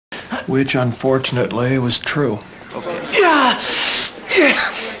Which, unfortunately, was true. Okay.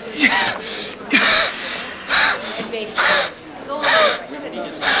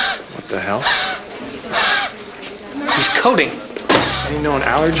 What the hell? He's coding. Any known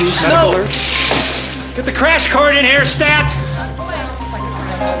allergies, medical alerts? Get the crash cart in here, Stat!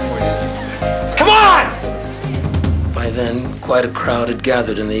 Come on! By then, quite a crowd had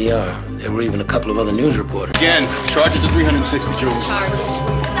gathered in the ER. There were even a couple of other news reporters. Again, charge it to 360 joules.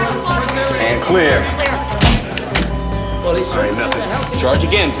 And clear. Well, he's All right, nothing. Charge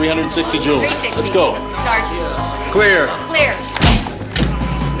again, 360 joules. Let's go. Clear. Clear.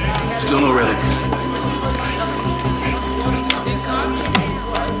 Still no rhythm.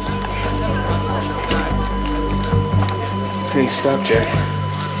 Hey, stop, Jack.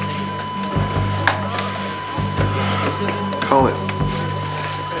 Call it.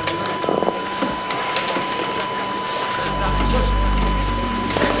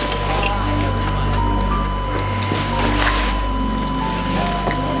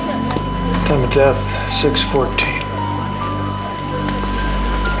 Time of death, 6:14.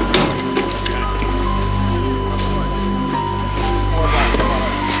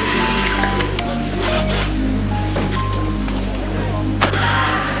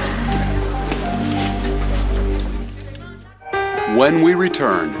 When we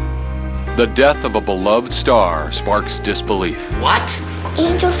return, the death of a beloved star sparks disbelief. What?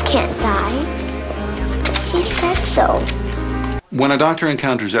 Angels can't die. He said so. When a doctor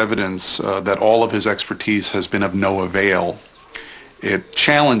encounters evidence that all of his expertise has been of no avail, it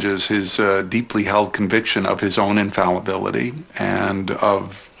challenges his deeply held conviction of his own infallibility and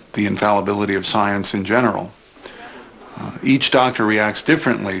of the infallibility of science in general. Each doctor reacts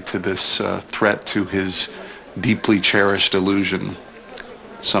differently to this threat to his deeply cherished illusion.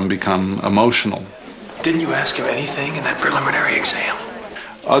 Some become emotional. Didn't you ask him anything in that preliminary exam?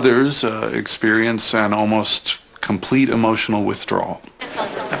 Others experience an almost complete emotional withdrawal.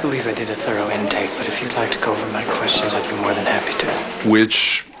 I believe I did a thorough intake, but if you'd like to go over my questions, I'd be more than happy to.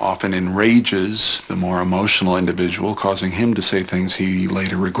 Which often enrages the more emotional individual, causing him to say things he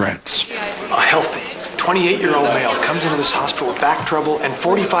later regrets. A healthy 28-year-old male comes into this hospital with back trouble, and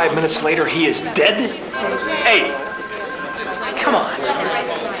 45 minutes later, he is dead? Hey, come on.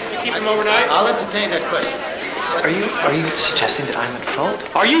 Keep him overnight? I'll entertain that question. Are you suggesting that I'm at fault?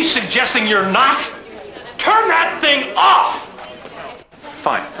 Are you suggesting you're not? Turn that thing off!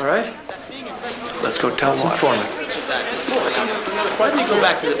 Fine, all right? Let's go tell some foreman. Why don't you go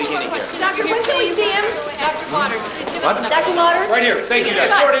back to the beginning here? Doctor, when can we see him? Dr. Waters. What? Dr. Waters? Right here. Thank you,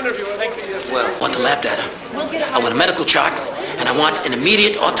 Doctor. Short interview. Thank you. Well, I want the lab data. I want a medical chart, and I want an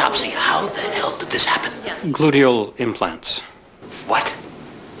immediate autopsy. How the hell did this happen? Gluteal implants. What?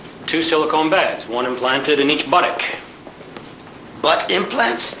 2 silicone bags, 1 implanted in each buttock. Butt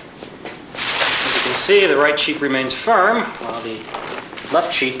implants? As you can see, the right cheek remains firm, while the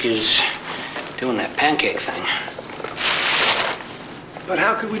left cheek is doing that pancake thing. But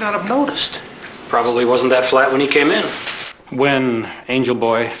how could we not have noticed? Probably wasn't that flat when he came in. When Angel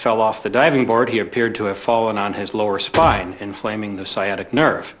Boy fell off the diving board, he appeared to have fallen on his lower spine, inflaming the sciatic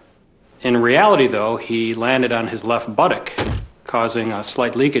nerve. In reality, though, he landed on his left buttock, causing a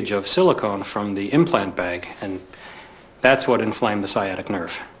slight leakage of silicone from the implant bag, and that's what inflamed the sciatic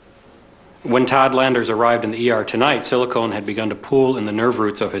nerve. When Todd Landers arrived in the ER tonight, silicone had begun to pool in the nerve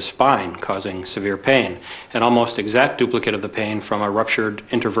roots of his spine, causing severe pain, an almost exact duplicate of the pain from a ruptured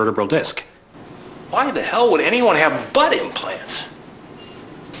intervertebral disc. Why the hell would anyone have butt implants?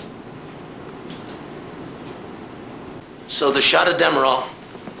 So the shot of Demerol.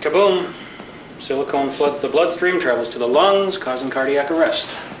 Kaboom! Silicone floods the bloodstream, travels to the lungs, causing cardiac arrest.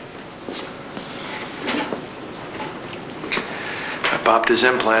 I popped his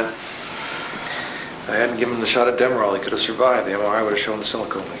implant. If I hadn't given him the shot of Demerol, he could have survived. The MRI would have shown the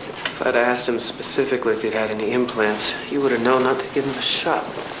silicone leakage. If I'd asked him specifically if he'd had any implants, he would have known not to give him the shot.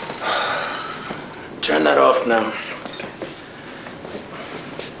 Turn that off now.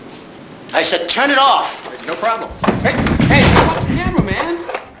 I said turn it off! No problem. Hey, what's the camera, man?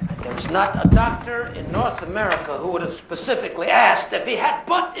 There's not a doctor in North America who would have specifically asked if he had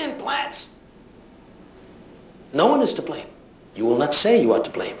butt implants. No one is to blame. You will not say you are to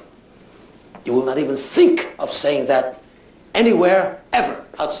blame. You will not even think of saying that anywhere, ever,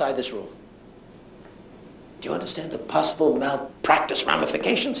 outside this room. Do you understand the possible malpractice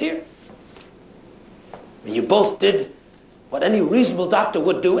ramifications here? I mean, you both did what any reasonable doctor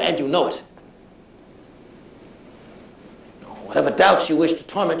would do, and you know it. Whatever doubts you wish to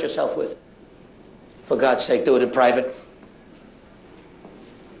torment yourself with, for God's sake, do it in private.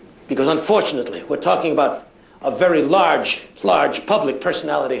 Because unfortunately, we're talking about a very large public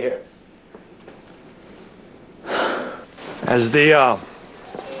personality here. As the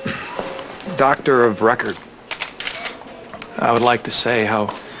doctor of record, I would like to say how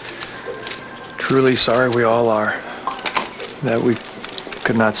truly sorry we all are that we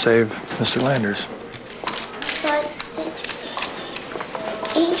could not save Mr. Landers. But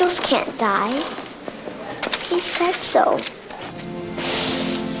angels can't die. He said so.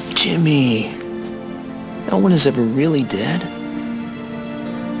 Jimmy, no one is ever really dead.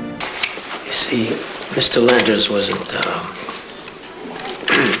 You see, Mr. Landers wasn't,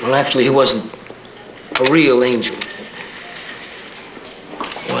 well, actually, he wasn't a real angel.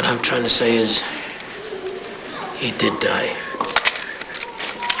 What I'm trying to say is, he did die.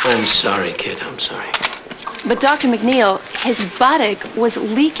 I'm sorry, kid, I'm sorry. But Dr. McNeil, his buttock was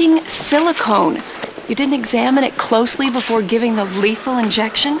leaking silicone. You didn't examine it closely before giving the lethal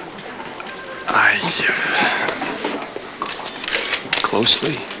injection?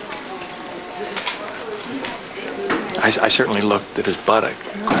 Closely? I certainly looked at his buttock.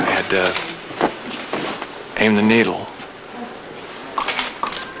 I had to aim the needle.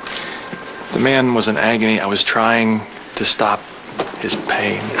 The man was in agony. I was trying to stop his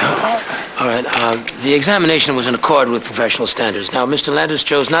pain. All right, the examination was in accord with professional standards. Now, Mr. Landers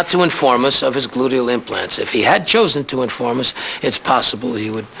chose not to inform us of his gluteal implants. If he had chosen to inform us, it's possible he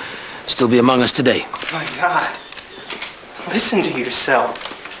would still be among us today. My God. Listen to yourself.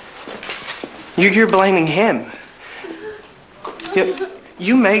 You're blaming him.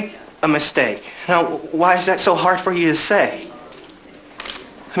 You made a mistake. Now, why is that so hard for you to say?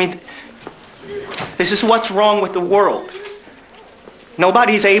 I mean, this is what's wrong with the world.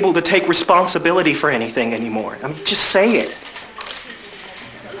 Nobody's able to take responsibility for anything anymore. I mean, just say it.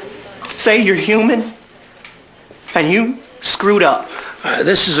 Say you're human and you screwed up.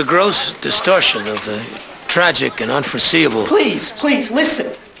 This is a gross distortion of the tragic and unforeseeable. Please, please,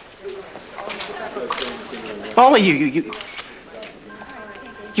 listen. All of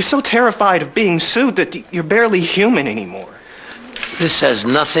you're so terrified of being sued that you're barely human anymore. This has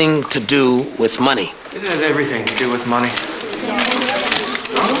nothing to do with money. It has everything to do with money.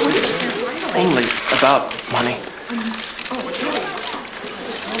 It's only about money.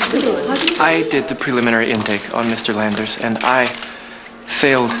 I did the preliminary intake on Mr. Landers, and I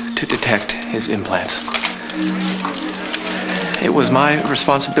failed to detect his implants. It was my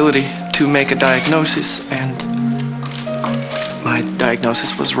responsibility to make a diagnosis, and my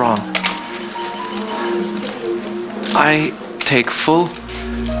diagnosis was wrong. I take full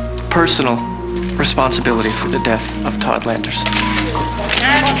personal responsibility for the death of Todd Landers.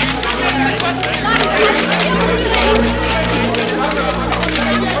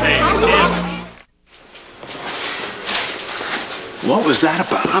 What was that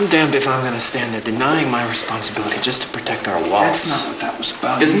about? I'm damned if I'm going to stand there denying my responsibility just to protect our wallets. That's not what that was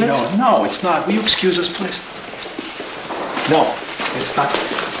about. Isn't it? No, it's not. Will you excuse us, please? No, it's not.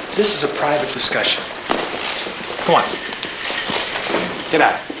 This is a private discussion. Come on. Get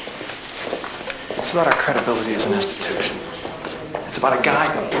out. It's about our credibility as an institution. It's about a guy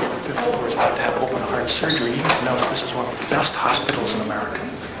on the 5th floor is about to have open heart surgery. You need to know that this is one of the best hospitals in America.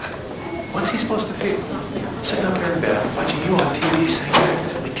 What's he supposed to feel? Sitting up there in bed, watching you on TV saying you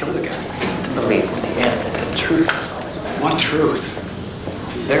accidentally killed a guy. To believe in the end that the truth is always better. What truth?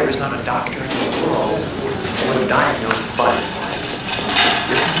 There is not a doctor in the world who would have diagnosed butt implants.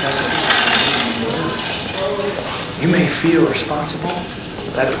 You're confessing to something. You may feel responsible,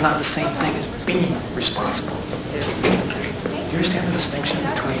 but that is not the same thing as being responsible. Do you understand the distinction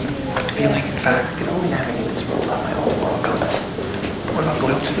between feeling and fact? I can only navigate this world on my own moral compass. What about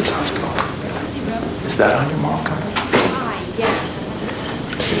loyalty to this hospital? Is that on your moral compass?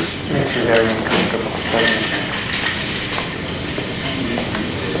 This makes you very uncomfortable, doesn't it?